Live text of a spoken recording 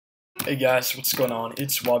Hey guys, what's going on?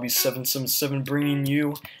 It's wobbie777 bringing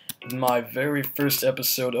you my very first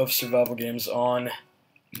episode of survival games on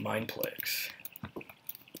Mineplex.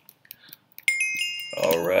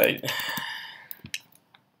 Alright,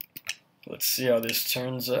 let's see how this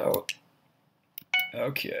turns out.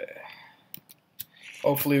 Okay,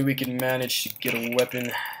 hopefully we can manage to get a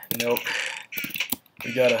weapon. Nope,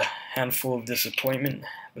 we got a handful of disappointment,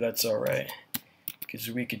 but that's alright,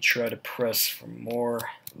 because we could try to press for more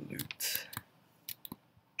loot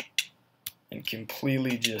and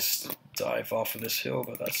completely just dive off of this hill,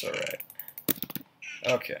 but that's alright.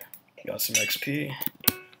 Okay, got some XP.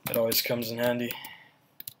 That always comes in handy.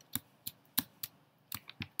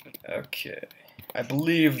 Okay, I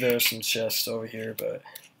believe there's some chests over here, but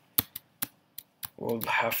we'll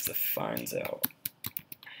have to find out.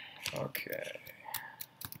 Okay.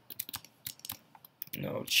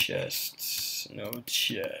 No chests, no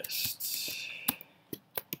chests.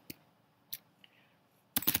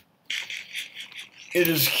 It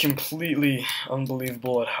is completely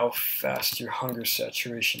unbelievable at how fast your hunger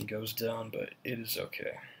saturation goes down, but it is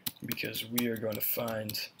okay, because we are going to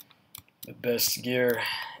find the best gear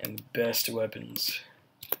and the best weapons,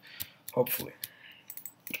 hopefully.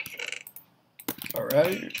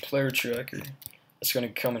 Alright, player tracker. That's going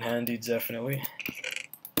to come in handy, definitely.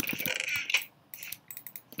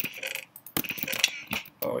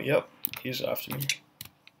 Oh, yep, he's after me.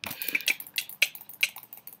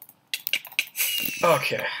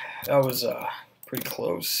 Okay, that was pretty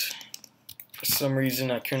close. For some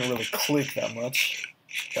reason, I couldn't really click that much.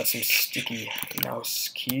 Got some sticky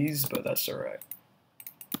mouse keys, but that's alright.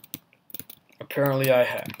 Apparently, I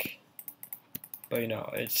hack. But, you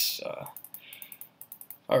know, it's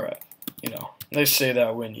alright. You know, they say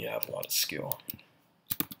that when you have a lot of skill.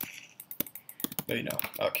 But, you know,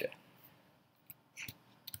 okay.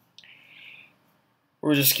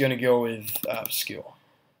 We're just gonna go with skill.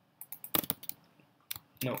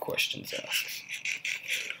 No questions asked.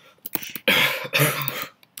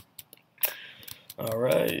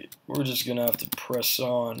 Alright, we're just gonna have to press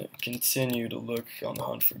on, continue to look on the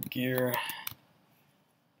hunt for gear.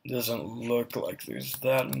 Doesn't look like there's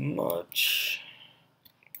that much.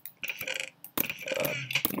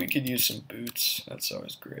 We could use some boots, that's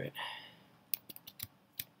always great.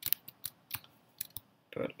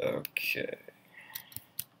 But okay.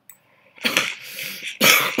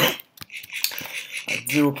 I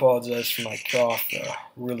do apologize for my cough. A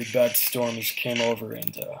really bad storm just came over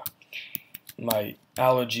and my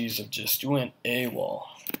allergies have just went AWOL.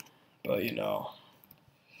 But you know,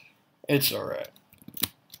 it's alright.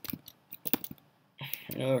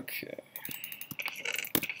 Okay.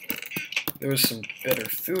 There's some better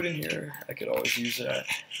food in here. I could always use that.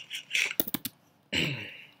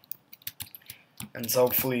 And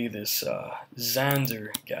hopefully this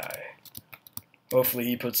Xander guy, hopefully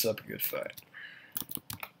he puts up a good fight.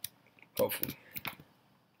 Hopefully.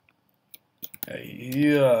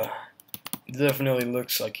 He definitely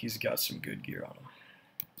looks like he's got some good gear on him.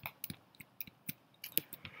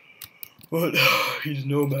 But he's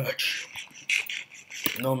no match.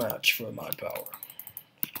 No match for my power.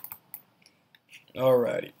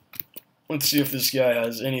 Alrighty. Let's see if this guy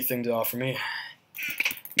has anything to offer me.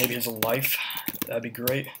 Maybe his life. That'd be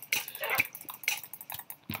great.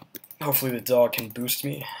 Hopefully the dog can boost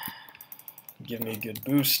me. Give me a good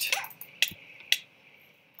boost.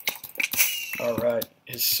 Alright,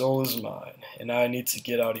 his soul is mine, and I need to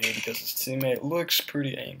get out of here because his teammate looks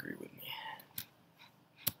pretty angry with me.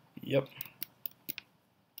 Yep.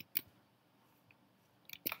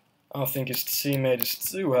 I don't think his teammate is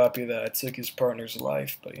too happy that I took his partner's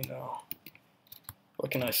life, but you know,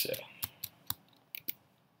 what can I say?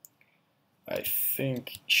 I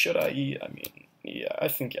think, should I eat? I mean, yeah, I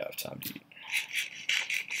think I have time to eat.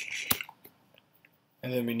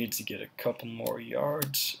 And then we need to get a couple more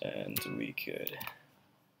yards, and we could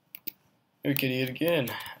eat again,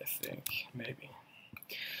 I think, maybe.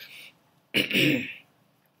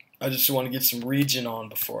 I just want to get some regen on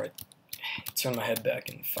before I turn my head back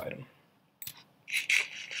and fight him.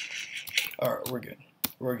 Alright, we're good.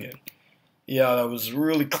 We're good. Yeah, that was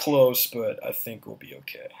really close, but I think we'll be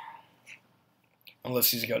okay. Unless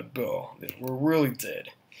he's got a bow, then we're really dead.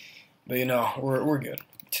 But you know, we're good.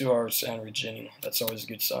 2 hours and regening, that's always a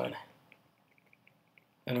good sign.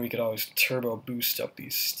 And we could always turbo boost up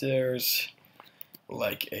these stairs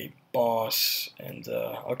like a boss. And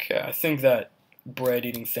okay, I think that bread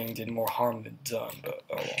eating thing did more harm than done, but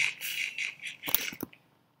oh well.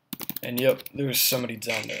 And yep, there's somebody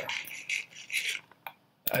down there.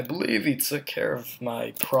 I believe he took care of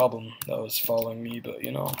my problem that was following me, but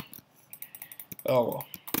you know, oh well.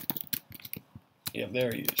 Yeah,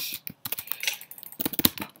 there he is.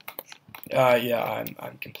 Yeah,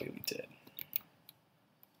 I'm completely dead.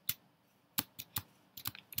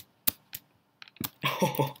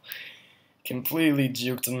 Completely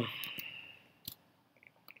juked him.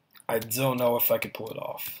 I don't know if I could pull it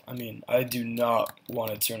off. I mean, I do not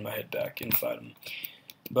want to turn my head back and fight him.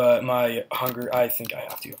 But my hunger, I think I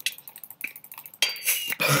have to.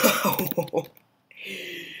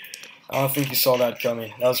 I don't think you saw that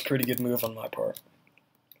coming. That was a pretty good move on my part.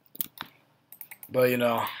 But, you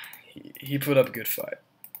know, he put up a good fight.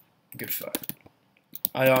 Good fight.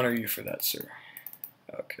 I honor you for that, sir.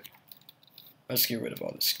 Okay. Let's get rid of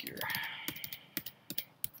all this gear.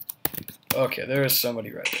 Okay, there is somebody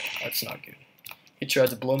right there. That's not good. He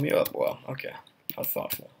tried to blow me up. Well, okay. How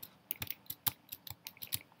thoughtful.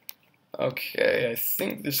 Okay, I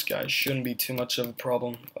think this guy shouldn't be too much of a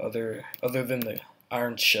problem other than the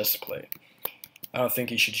iron chest plate. I don't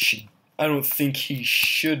think he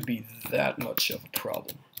should be that much of a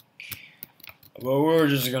problem. But we're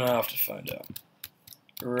just gonna have to find out.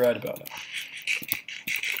 Right about now.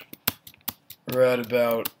 Right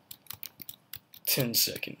about 10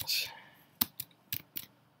 seconds.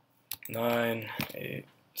 9, 8,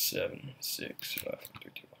 7, 6, 5,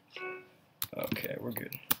 3, 2, 1. Okay, we're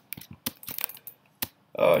good.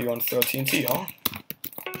 Oh, you want to throw TNT, huh?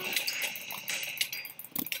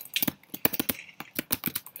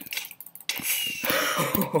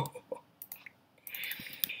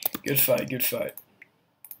 Good fight, good fight.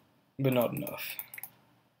 But not enough.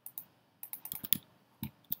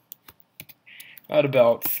 At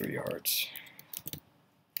about 3 hearts.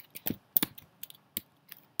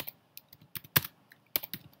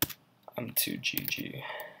 I'm too GG.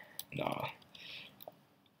 Nah.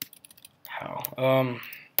 How?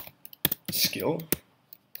 Skill?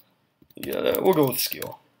 Yeah, we'll go with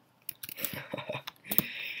skill.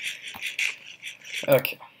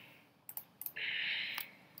 Okay.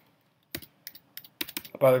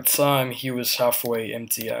 By the time he was halfway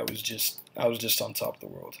empty, I was just on top of the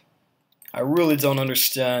world. I really don't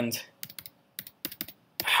understand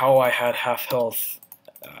how I had half health.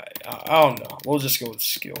 I don't know. We'll just go with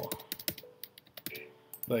skill.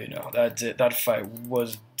 But you know, that fight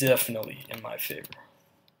was definitely in my favor.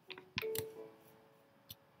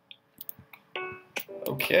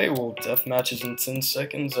 Okay, well, deathmatch is in 10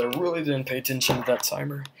 seconds. I really didn't pay attention to that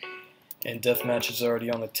timer. And deathmatch is already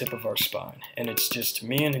on the tip of our spine. And it's just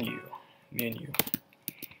me and you. Me and you.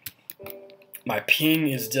 My ping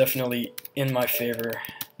is definitely in my favor.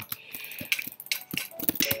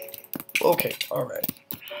 Okay, alright.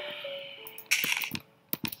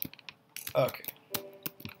 Okay.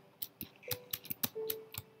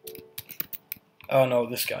 I don't know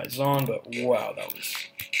what this guy's on, but wow, that was...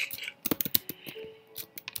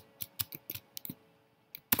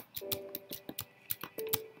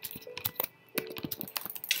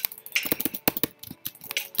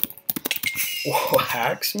 Whoa,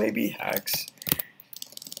 hacks, maybe? Hacks?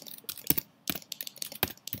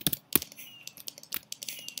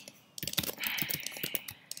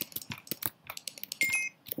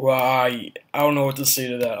 Well, I don't know what to say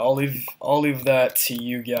to that. I'll leave that to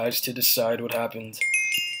you guys to decide what happened.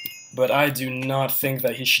 But I do not think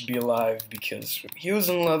that he should be alive because he was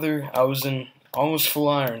in leather, I was in almost full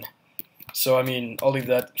iron. So I mean, I'll leave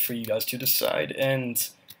that for you guys to decide, and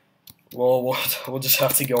well, we'll just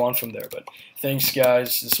have to go on from there. But thanks,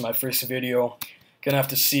 guys. This is my first video. Gonna have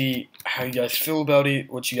to see how you guys feel about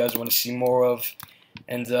it, what you guys want to see more of,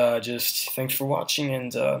 and just thanks for watching,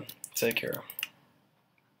 and take care.